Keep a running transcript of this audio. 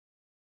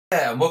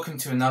And welcome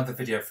to another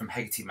video from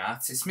Hegarty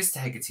Maths. It's Mr.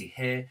 Hegarty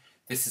here.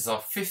 This is our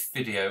 5th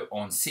video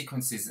on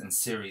sequences and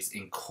series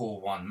in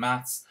Core 1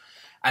 Maths.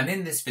 And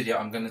in this video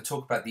I'm going to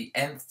talk about the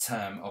nth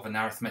term of an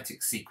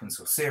arithmetic sequence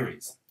or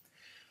series.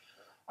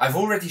 I've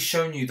already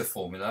shown you the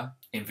formula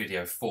in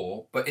video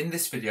 4, but in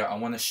this video I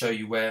want to show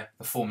you where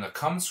the formula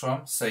comes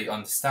from so you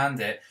understand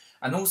it,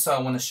 and also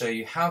I want to show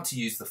you how to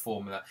use the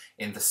formula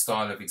in the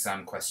style of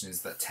exam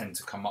questions that tend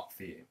to come up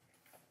for you.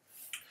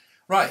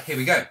 Right, here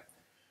we go.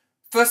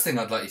 First thing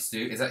I'd like you to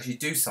do is actually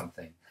do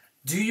something.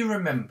 Do you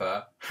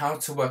remember how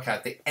to work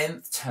out the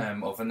nth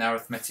term of an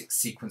arithmetic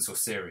sequence or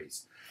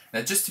series?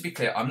 Now, just to be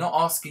clear, I'm not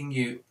asking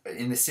you,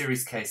 in the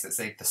series case, let's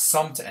say the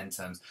sum to n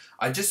terms.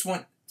 I just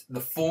want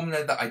the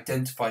formula that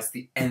identifies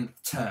the nth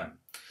term,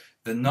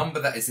 the number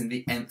that is in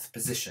the nth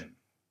position.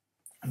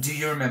 Do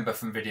you remember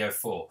from video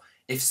 4?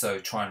 If so,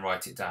 try and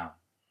write it down.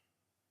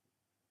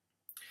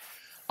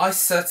 I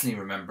certainly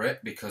remember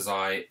it because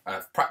I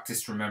have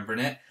practiced remembering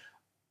it.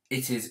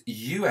 It is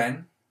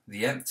un,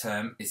 the nth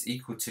term, is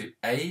equal to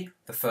a,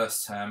 the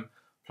first term,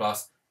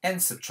 plus n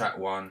subtract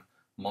 1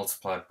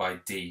 multiplied by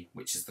d,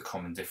 which is the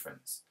common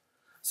difference.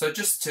 So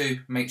just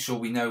to make sure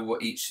we know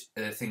what each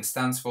thing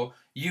stands for,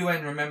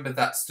 un, remember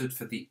that stood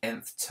for the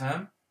nth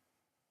term.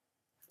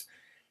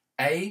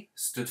 A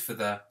stood for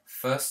the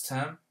first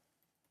term.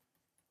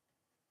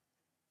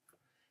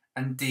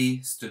 And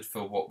d stood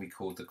for what we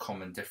call the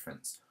common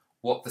difference,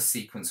 what the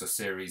sequence or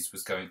series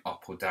was going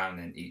up or down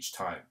in each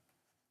time.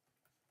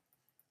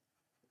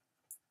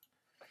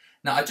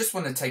 Now, I just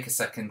want to take a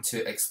second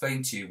to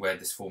explain to you where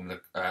this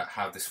formula,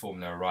 how this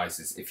formula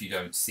arises, if you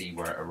don't see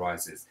where it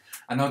arises.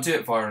 And I'll do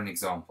it via an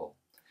example.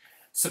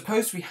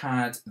 Suppose we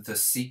had the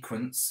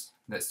sequence,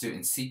 let's do it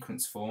in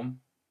sequence form.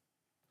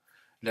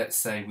 Let's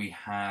say we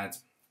had,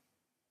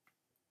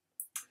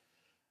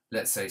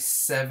 let's say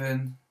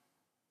 7,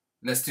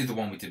 let's do the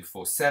one we did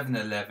before, 7,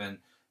 11,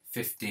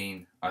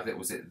 15, I think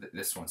was it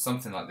this one,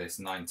 something like this,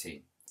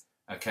 19.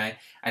 Okay,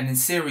 and in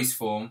series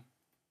form,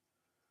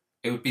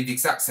 it would be the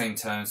exact same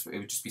terms, but it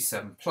would just be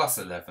 7 plus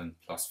 11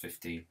 plus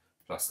 15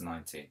 plus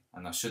 19.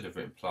 And I should have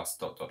written plus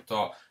dot dot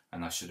dot,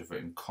 and I should have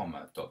written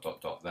comma dot dot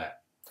dot there.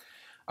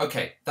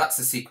 Okay, that's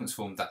the sequence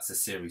form, that's the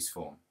series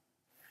form.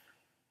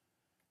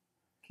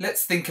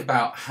 Let's think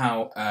about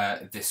how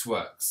this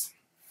works.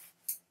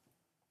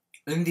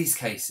 In these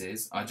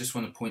cases, I just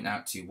want to point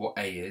out to you what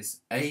A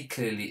is. A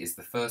clearly is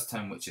the first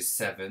term, which is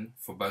 7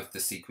 for both the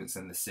sequence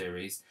and the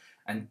series,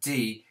 and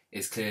D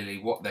is clearly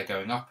what they're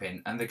going up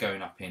in, and they're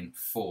going up in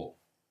 4.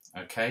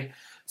 Okay,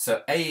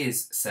 so A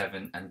is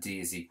 7 and D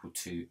is equal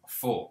to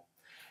 4.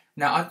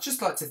 Now, I'd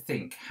just like to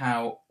think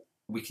how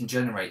we can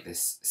generate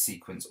this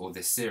sequence or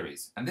this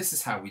series, and this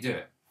is how we do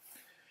it.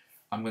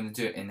 I'm going to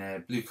do it in a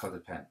blue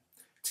coloured pen.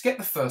 To get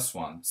the first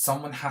one,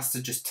 someone has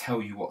to just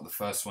tell you what the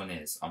first one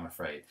is, I'm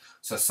afraid.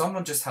 So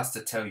someone just has to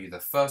tell you the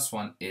first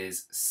one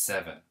is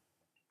 7.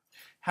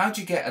 How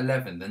do you get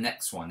 11, the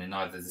next one, in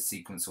either the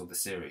sequence or the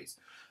series?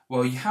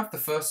 Well, you have the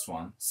first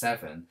one,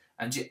 7,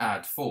 and you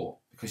add 4,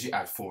 because you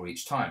add 4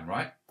 each time,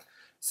 right?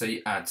 So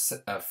you add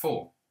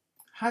 4.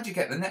 How do you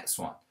get the next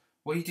one?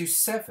 Well, you do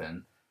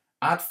 7,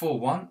 add 4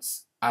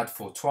 once, add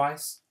 4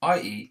 twice,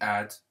 i.e.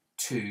 add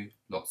 2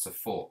 lots of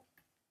 4.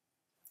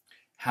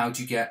 How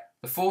do you get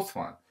the fourth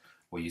one?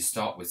 Well, you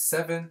start with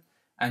 7,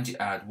 and you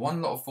add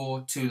 1 lot of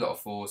 4, 2 lot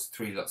of 4s,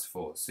 3 lots of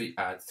 4s. So you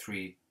add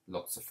 3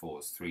 lots of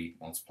 4s, 3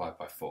 multiplied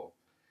by 4,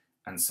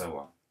 and so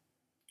on.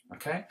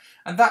 Okay,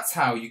 and that's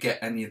how you get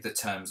any of the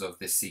terms of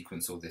this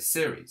sequence or this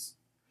series.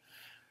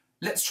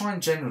 Let's try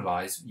and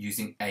generalize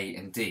using A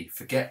and D.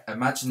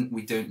 Imagine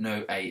we don't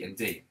know A and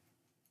D.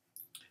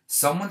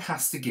 Someone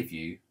has to give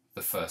you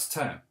the first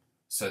term.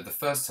 So the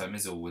first term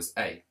is always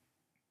A.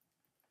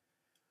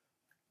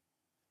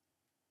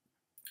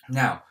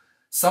 Now,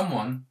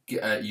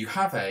 you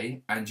have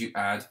A and you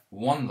add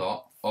 1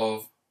 lot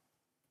of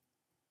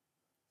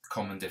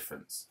common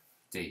difference,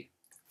 D,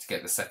 to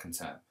get the second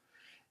term.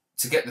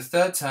 To get the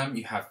third term,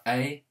 you have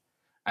A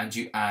and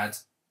you add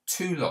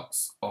 2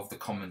 lots of the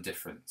common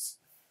difference.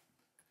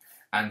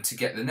 And to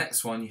get the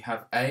next one, you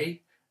have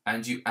A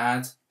and you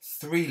add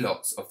 3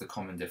 lots of the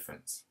common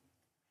difference.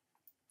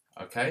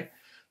 Okay,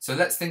 so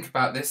let's think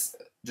about this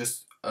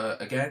just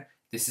again.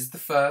 This is the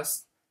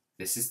first,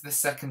 this is the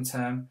second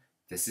term,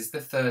 this is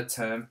the third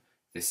term,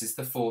 this is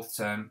the fourth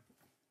term.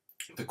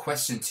 The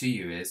question to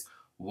you is,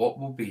 what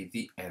will be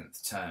the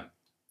nth term?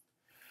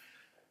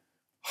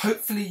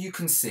 Hopefully you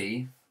can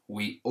see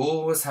we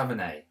always have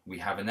an A. We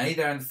have an A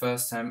there in the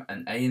first term,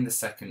 an A in the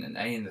second, an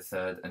A in the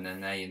third, and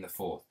an A in the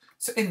fourth.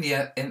 So in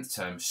the nth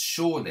term,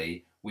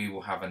 surely we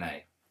will have an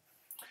A.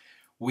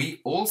 We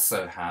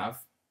also have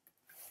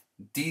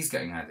D's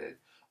getting added.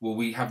 Well,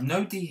 we have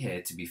no D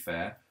here, to be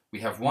fair. We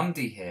have 1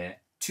 D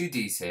here, 2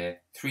 D's here,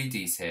 3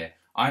 D's here.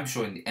 I'm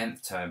sure in the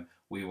nth term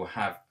we will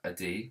have a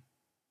D.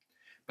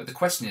 But the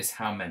question is,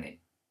 how many?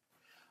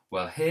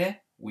 Well, here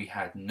we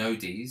had no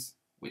D's,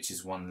 which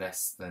is 1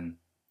 less than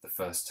the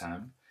first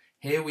term.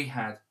 Here we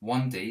had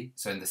 1 D,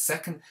 so in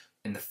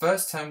the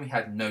first term we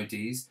had no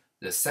D's,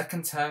 the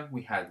second term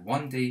we had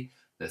 1 D,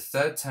 The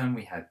third term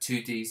we had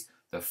 2Ds.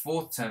 The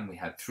fourth term we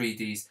had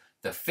 3Ds.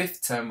 The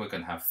fifth term we're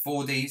going to have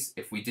 4Ds.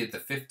 If we did the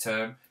fifth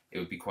term, it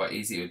would be quite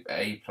easy. It would be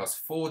A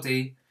plus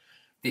 4D.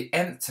 The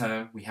nth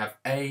term we have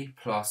A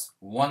plus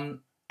 1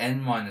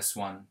 n minus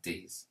 1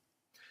 Ds.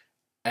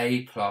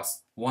 A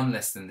plus 1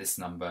 less than this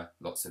number,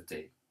 lots of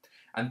D.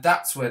 And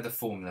that's where the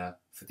formula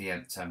for the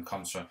nth term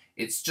comes from.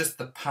 It's just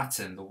the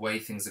pattern, the way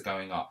things are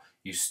going up.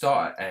 You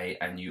start at A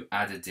and you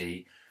add a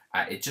D.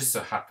 It just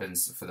so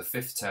happens for the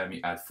fifth term you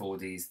add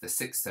 4Ds, the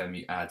sixth term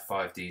you add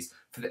 5Ds,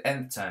 for the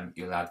nth term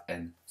you'll add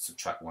n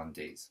subtract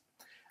 1Ds.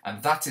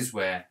 And that is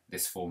where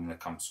this formula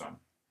comes from.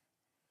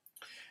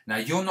 Now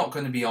you're not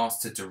going to be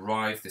asked to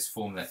derive this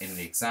formula in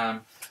the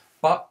exam,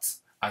 but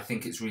I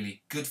think it's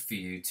really good for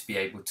you to be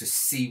able to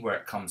see where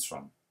it comes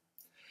from.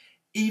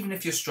 Even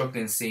if you're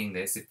struggling seeing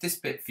this, if this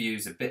bit for you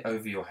is a bit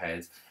over your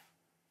head,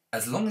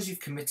 as long as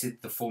you've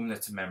committed the formula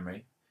to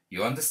memory,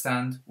 you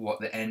understand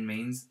what the N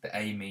means, the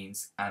A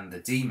means, and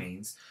the D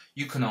means,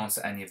 you can answer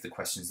any of the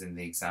questions in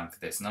the exam for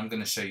this. And I'm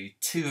going to show you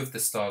two of the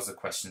styles of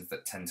questions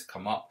that tend to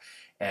come up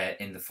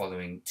in the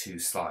following two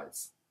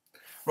slides.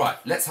 Right,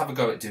 let's have a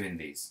go at doing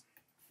these.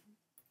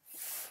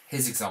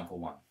 Here's example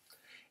 1.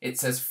 It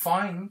says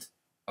find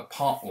a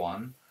part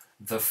 1,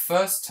 the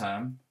first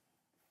term,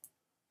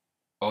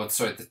 or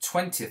sorry, the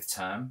 20th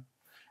term,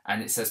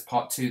 and it says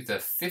part 2, the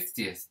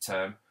 50th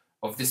term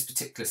of this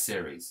particular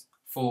series.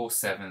 4,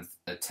 7,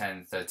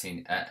 10,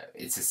 13,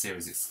 it's a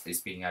series,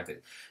 it's being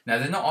added. Now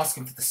they're not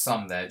asking for the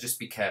sum there, just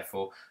be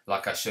careful.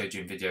 Like I showed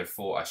you in video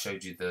 4, I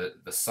showed you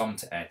the sum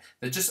to n.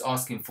 They're just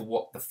asking for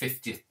what the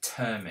 50th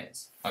term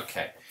is.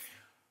 Okay,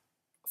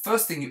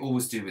 first thing you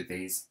always do with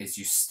these is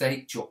you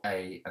state your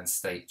A and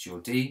state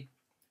your D.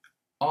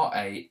 Our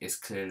A is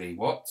clearly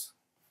what?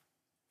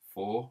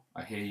 4,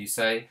 I hear you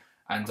say.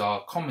 And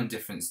our common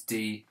difference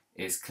D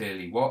is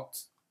clearly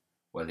what?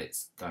 Well,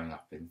 it's going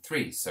up in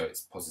 3, so it's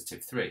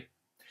positive 3.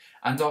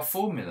 And our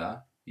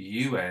formula,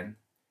 un,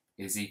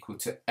 is equal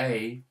to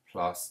A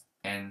plus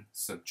n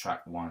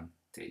subtract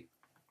 1d,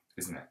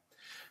 isn't it?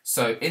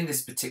 So in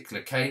this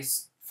particular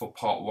case, for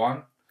part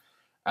 1,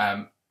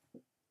 un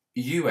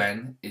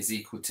is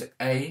equal to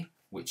A,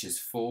 which is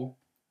 4,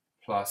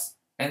 plus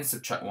n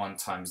subtract 1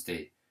 times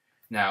d.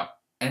 Now,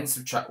 n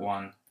subtract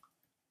 1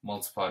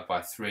 multiplied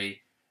by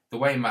 3, the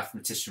way a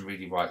mathematician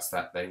really writes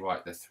that, they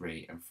write the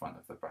 3 in front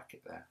of the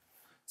bracket there.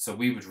 So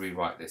we would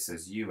rewrite this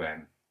as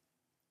un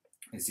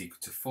is equal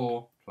to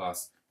 4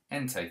 plus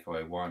n take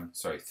away 1,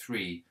 sorry,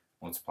 3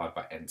 multiplied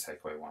by n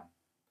take away 1.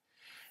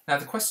 Now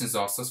the question's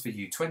asked us for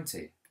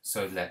u20,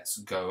 so let's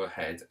go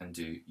ahead and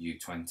do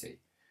u20.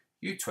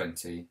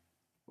 u20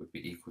 would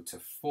be equal to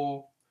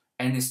 4,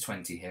 n is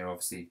 20 here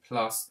obviously,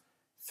 plus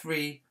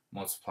 3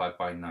 multiplied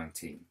by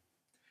 19.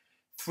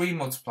 3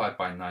 multiplied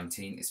by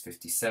 19 is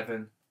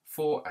 57,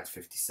 4 add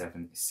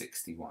 57 is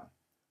 61.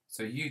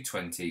 So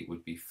u20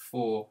 would be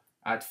 4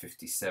 add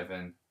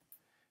 57,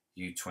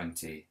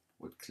 u20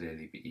 would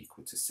clearly be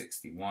equal to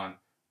 61.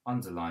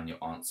 Underline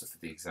your answer for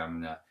the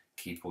examiner,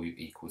 keep all your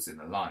equals in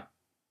a line.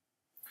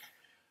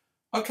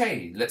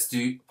 Okay, let's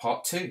do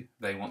part 2.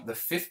 They want the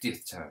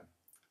 50th term.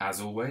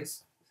 As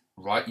always,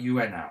 write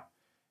un out.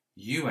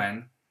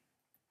 un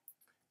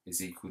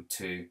is equal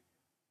to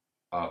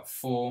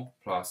 4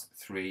 plus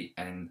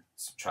 3n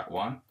subtract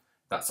 1.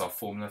 That's our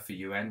formula for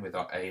un with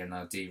our A and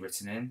our D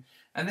written in.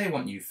 And they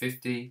want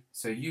u50,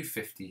 so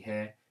u50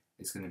 here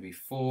is going to be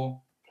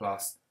 4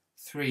 plus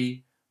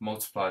 3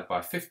 multiplied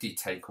by 50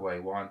 take away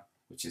 1,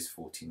 which is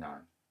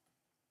 49.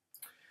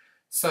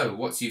 So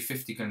what's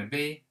u50 going to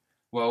be?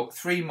 Well,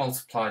 3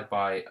 multiplied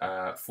by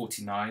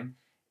 49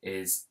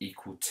 is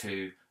equal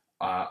to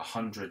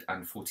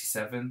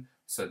 147.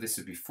 So this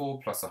would be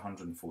 4 plus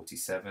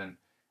 147,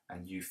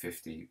 and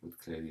u50 would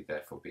clearly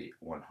therefore be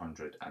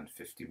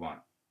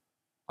 151.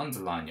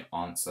 Underline your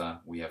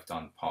answer. We have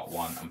done part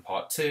 1 and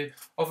part 2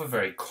 of a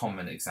very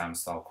common exam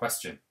style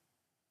question.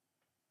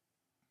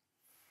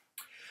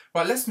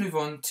 Right, let's move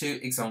on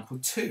to example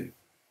 2.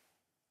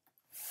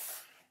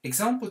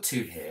 Example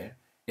 2 here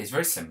is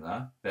very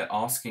similar. They're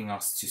asking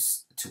us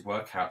to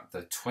work out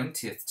the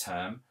 20th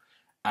term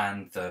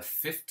and the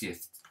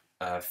 50th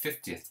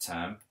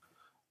term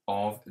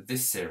of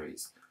this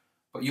series.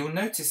 But you'll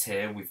notice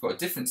here we've got a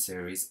different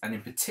series, and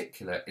in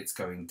particular it's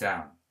going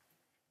down.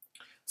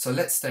 So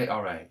let's state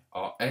our A.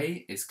 Our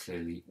A is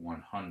clearly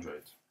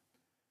 100.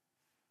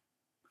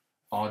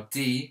 Our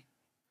D,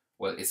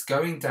 well, it's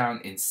going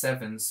down in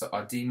 7, so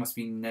our D must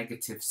be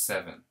negative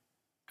 7.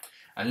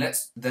 And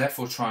let's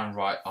therefore try and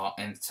write our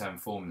nth term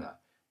formula.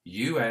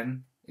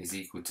 un is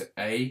equal to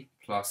A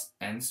plus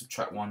n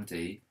subtract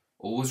 1d.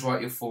 Always write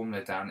your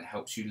formula down, it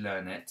helps you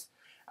learn it.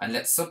 And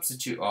let's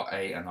substitute our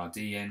A and our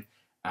D in,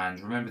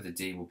 and remember the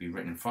D will be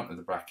written in front of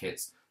the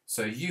brackets.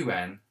 So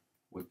un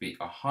would be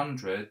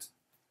 100.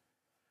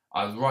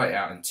 I'll write it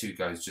out in 2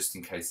 goes just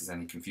in case there's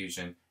any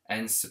confusion.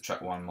 N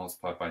subtract 1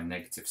 multiplied by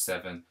negative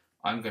 7.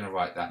 I'm going to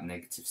write that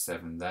negative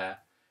 7 there,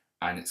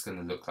 and it's going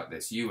to look like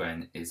this.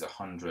 un is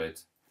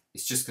 100.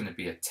 It's just going to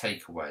be a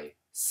takeaway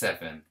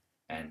 7,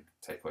 n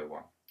take away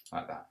 1,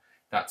 like that.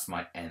 That's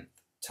my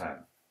nth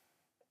term.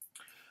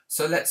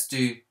 So let's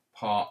do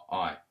part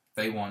I.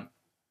 They want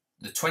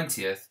the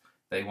 20th,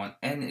 they want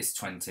n is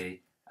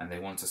 20, and they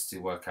want us to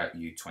work out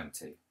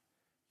u20.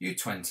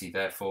 u20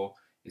 therefore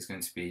is going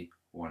to be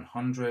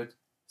 100,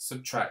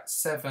 subtract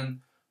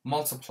 7,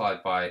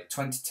 multiplied by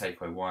 20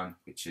 take away 1,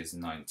 which is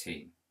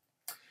 19.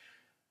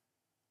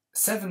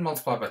 7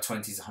 multiplied by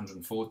 20 is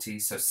 140,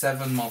 so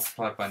 7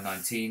 multiplied by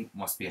 19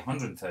 must be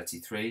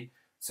 133,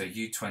 so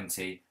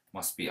u20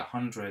 must be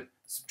 100,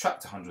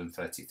 subtract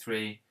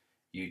 133,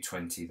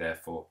 u20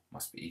 therefore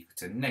must be equal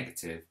to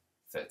negative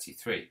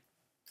 33.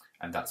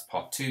 And that's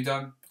part 2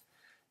 done.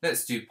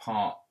 Let's do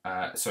part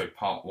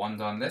 1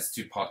 done. Let's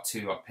do part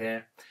 2 up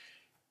here.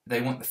 They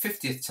want the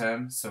 50th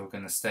term, so we're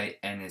going to state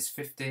n is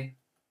 50.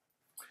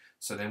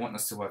 So they want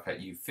us to work out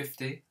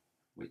u50,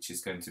 which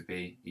is going to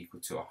be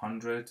equal to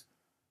 100,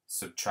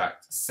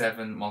 subtract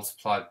 7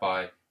 multiplied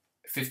by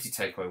 50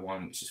 take away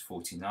 1, which is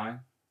 49.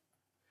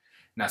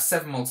 Now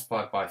 7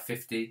 multiplied by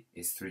 50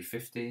 is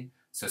 350,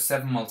 so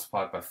 7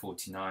 multiplied by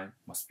 49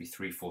 must be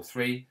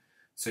 343,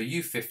 so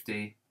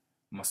u50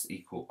 must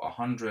equal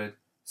 100,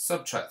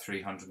 subtract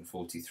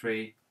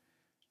 343,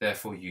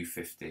 therefore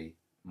u50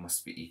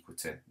 must be equal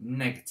to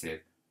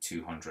negative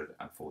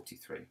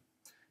 243.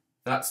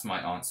 That's my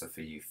answer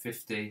for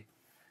u50.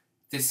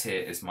 This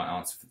here is my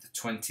answer for the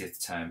 20th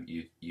term,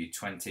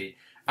 u20,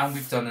 and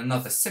we've done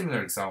another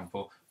similar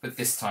example, but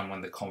this time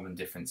when the common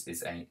difference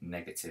is a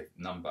negative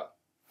number.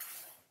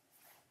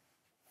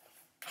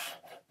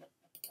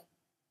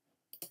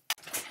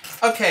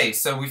 Okay,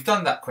 so we've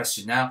done that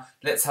question now.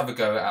 Let's have a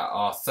go at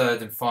our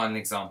third and final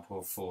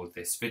example for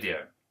this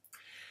video.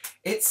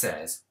 It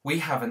says we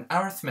have an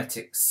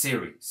arithmetic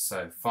series,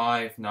 so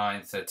 5,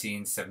 9,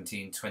 13,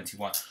 17,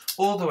 21,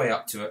 all the way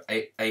up to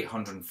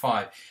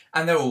 805,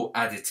 and they're all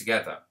added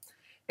together.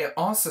 It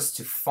asks us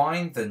to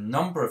find the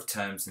number of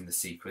terms in the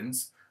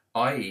sequence,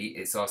 i.e.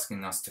 it's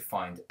asking us to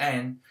find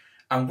n,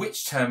 and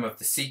which term of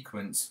the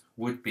sequence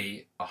would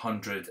be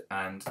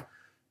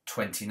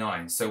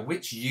 129. So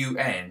which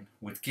un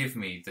would give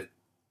me the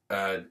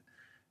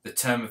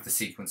term of the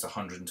sequence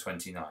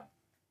 129.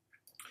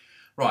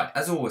 Right,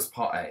 as always,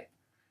 part A.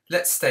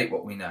 Let's state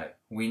what we know.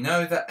 We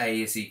know that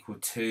A is equal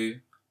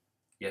to,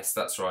 yes,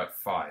 that's right,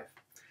 5.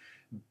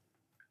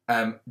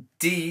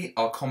 D,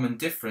 our common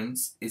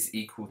difference, is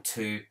equal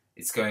to,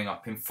 it's going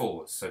up in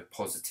 4, so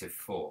positive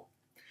 4.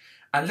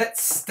 And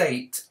let's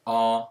state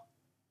our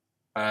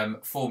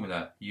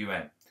formula,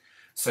 un.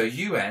 So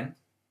un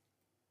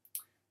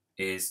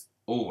is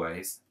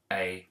always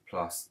A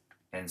plus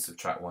n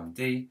subtract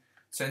 1d.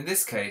 So in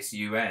this case,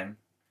 un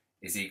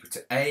is equal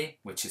to A,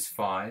 which is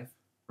 5.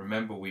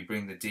 Remember, we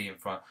bring the d in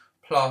front,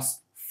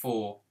 plus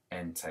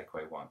 4n take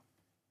away 1.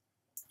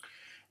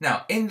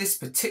 Now, in this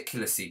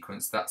particular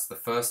sequence, that's the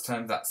first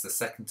term, that's the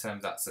second term,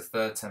 that's the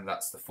third term,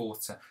 that's the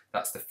fourth term,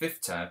 that's the fifth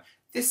term.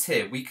 This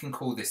here, we can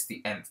call this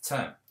the nth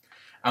term.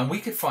 And we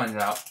could find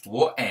out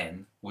what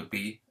n would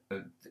be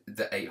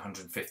the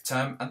 805th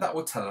term, and that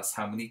will tell us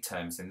how many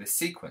terms in this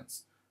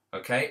sequence,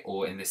 okay,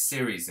 or in this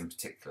series in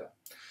particular.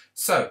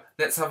 So,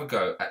 let's have a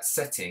go at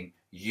setting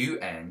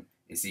un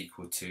is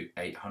equal to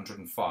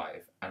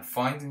 805 and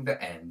finding the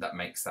n that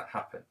makes that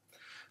happen.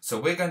 So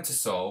we're going to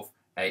solve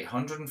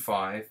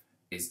 805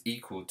 is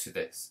equal to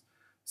this.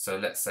 So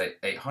let's say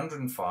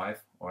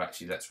 805, or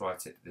actually let's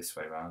write it this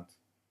way around.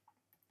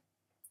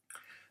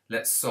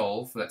 Let's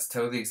solve, let's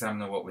tell the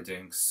examiner what we're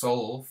doing.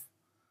 Solve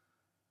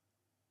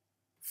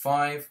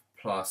 5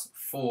 plus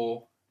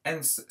 4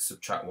 n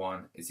subtract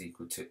 1 is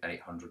equal to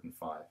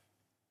 805,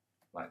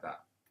 like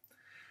that.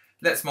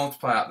 Let's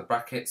multiply out the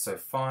brackets, so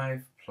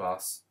 5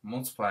 plus,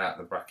 multiply out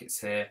the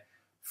brackets here,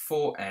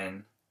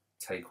 4n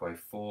take away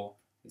 4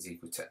 is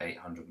equal to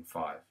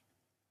 805.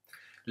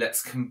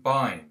 Let's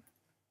combine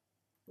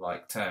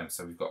like terms,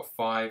 so we've got a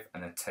 5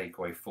 and a take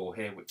away 4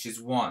 here, which is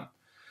 1.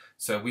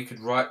 So we could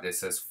write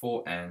this as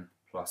 4n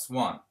plus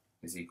 1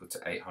 is equal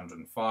to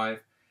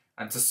 805,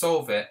 and to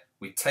solve it,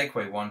 we take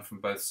away 1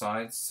 from both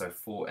sides, so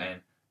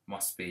 4n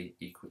must be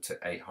equal to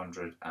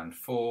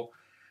 804,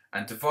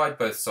 and divide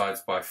both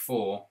sides by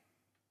 4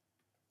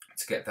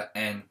 to get that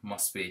n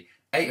must be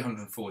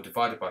 804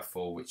 divided by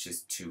 4, which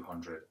is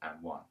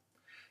 201.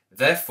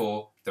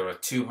 Therefore, there are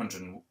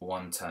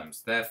 201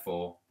 terms.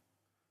 Therefore,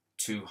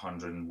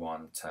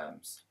 201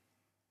 terms.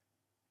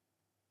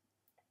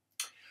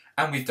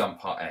 And we've done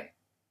part A.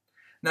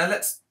 Now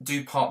let's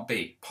do part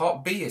B.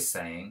 Part B is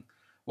saying,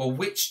 well,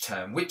 which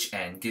term, which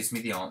n, gives me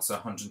the answer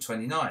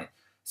 129?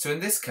 So in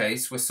this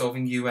case, we're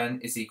solving un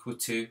is equal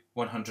to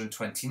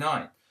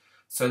 129.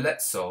 So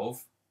let's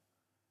solve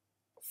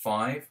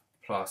 5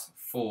 plus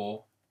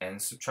 4n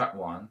subtract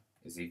 1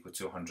 is equal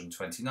to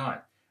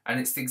 129. And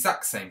it's the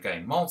exact same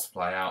game.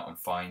 Multiply out and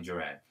find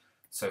your n.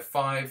 So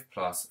 5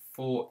 plus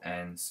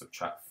 4n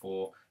subtract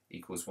 4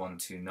 equals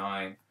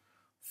 129.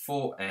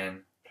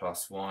 4n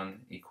plus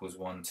 1 equals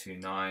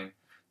 129.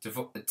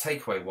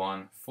 Take away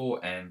 1,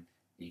 4n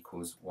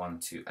equals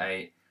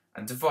 128.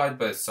 And divide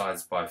both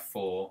sides by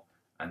 4,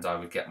 and I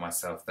would get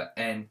myself that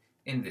n,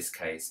 in this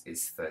case,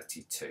 is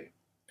 32.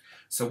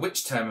 So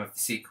which term of the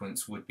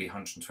sequence would be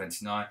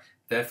 129?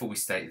 Therefore, we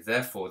state,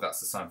 therefore,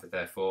 that's the sign for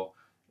therefore,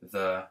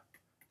 the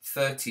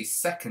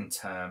 32nd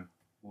term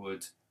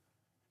would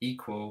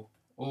equal,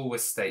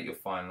 always state your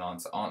final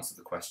answer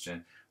the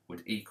question,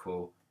 would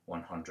equal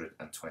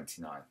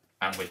 129.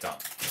 And we're done.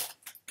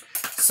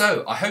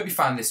 So, I hope you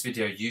found this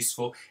video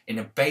useful in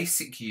a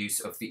basic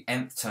use of the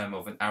nth term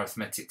of an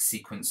arithmetic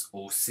sequence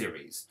or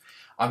series.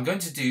 I'm going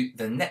to do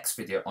the next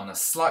video on a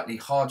slightly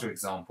harder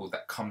example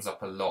that comes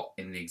up a lot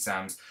in the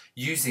exams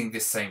using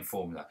this same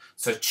formula.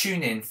 So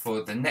tune in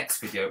for the next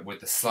video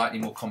with a slightly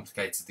more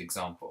complicated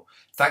example.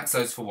 Thanks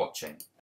loads for watching.